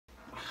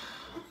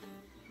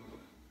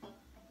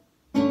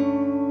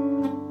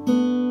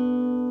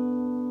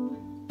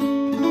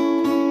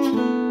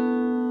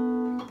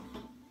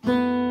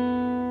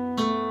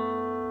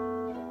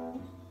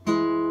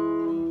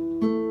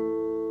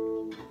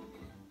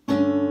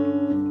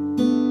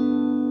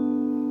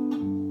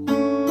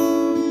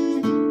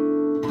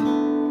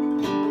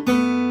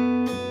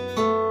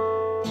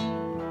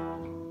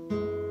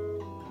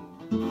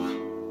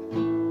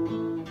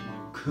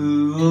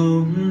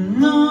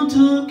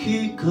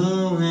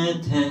え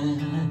て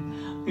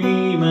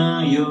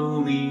今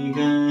よみが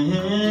え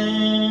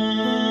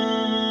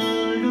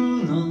る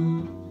の。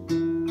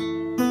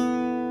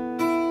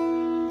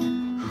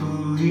不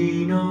意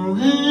の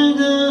笑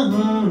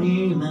顔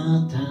に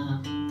また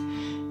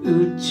打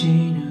ち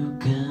抜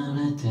かれ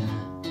て、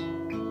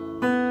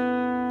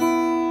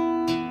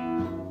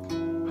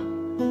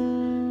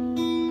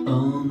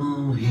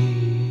思い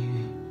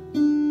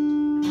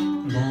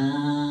出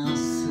す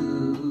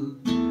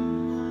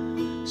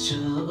少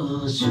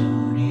女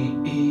に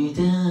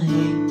抱い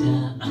た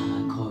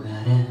憧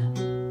れ、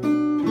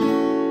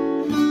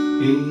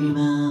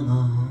今も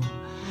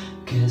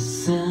消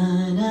せ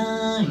な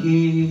い。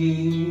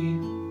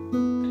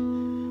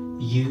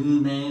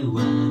夢は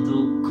ど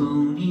こ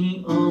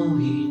に置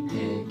いて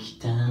き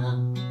た。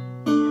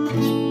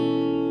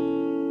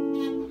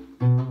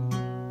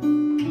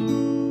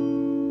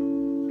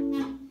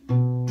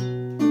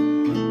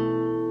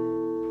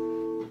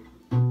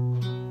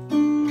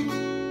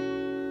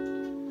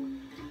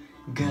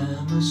が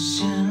む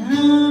しゃ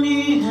ら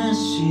に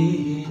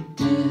走って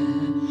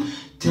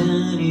手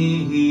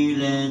に入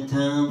れた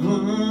も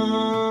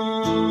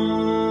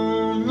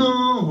の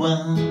は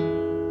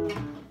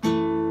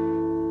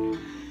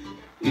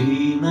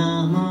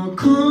今も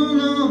こ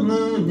の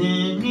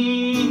胸に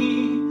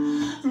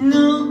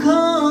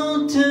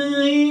残って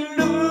いる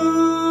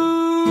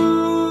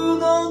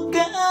のか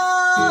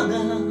な。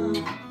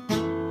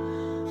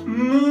胸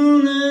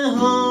を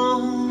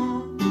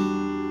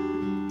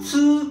つ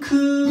く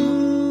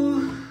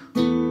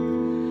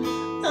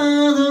あ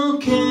ど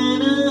け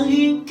ない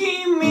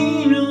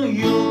君の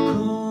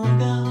横顔、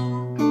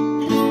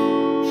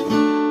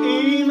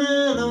今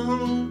の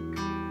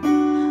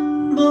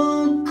僕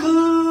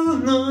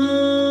の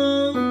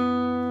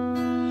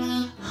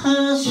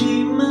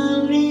始ま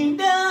り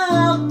だ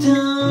った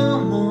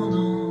もの。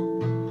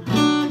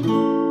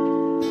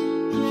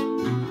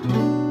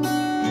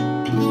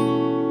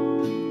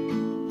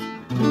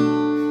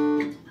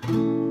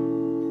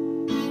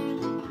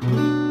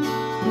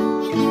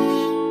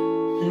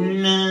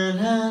ラ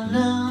ラ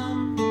ラ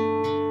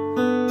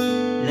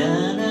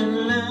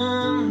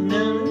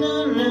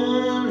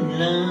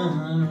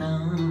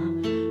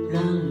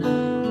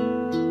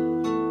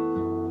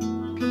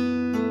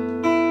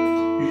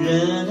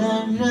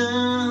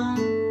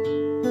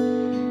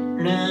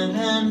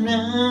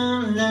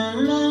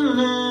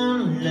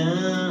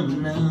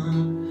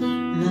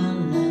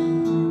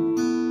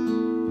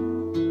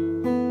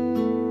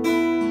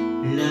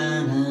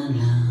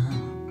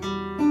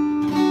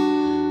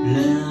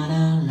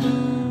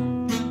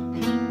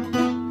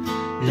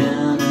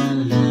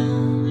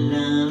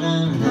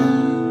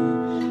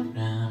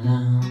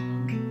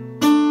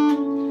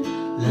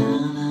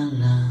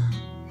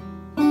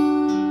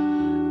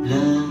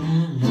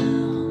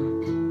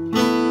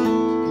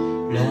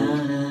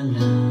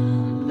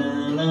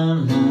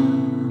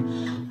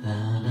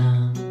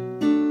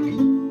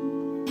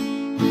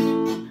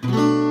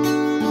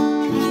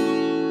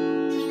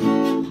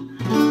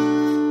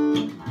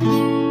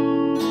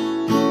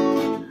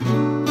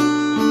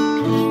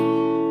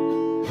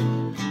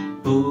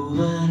終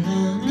わら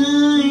な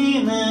い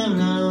メ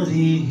ロデ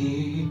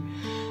ィー、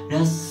螺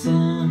旋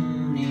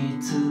に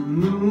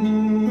紡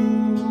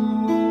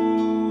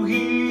い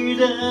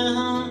だ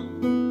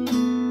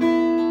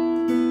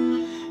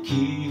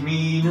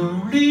君の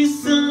理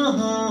想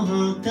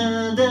を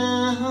ただ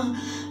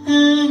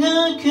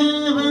描け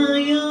ば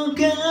よか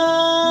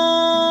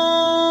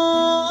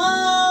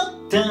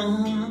った。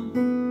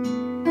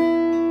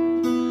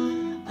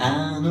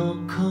あの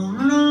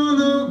頃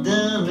の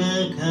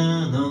誰か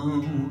の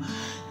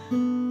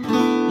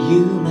夢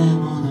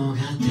物語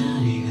が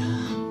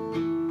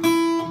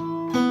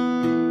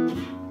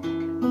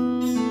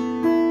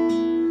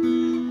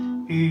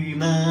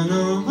今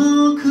の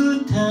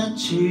僕た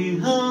ち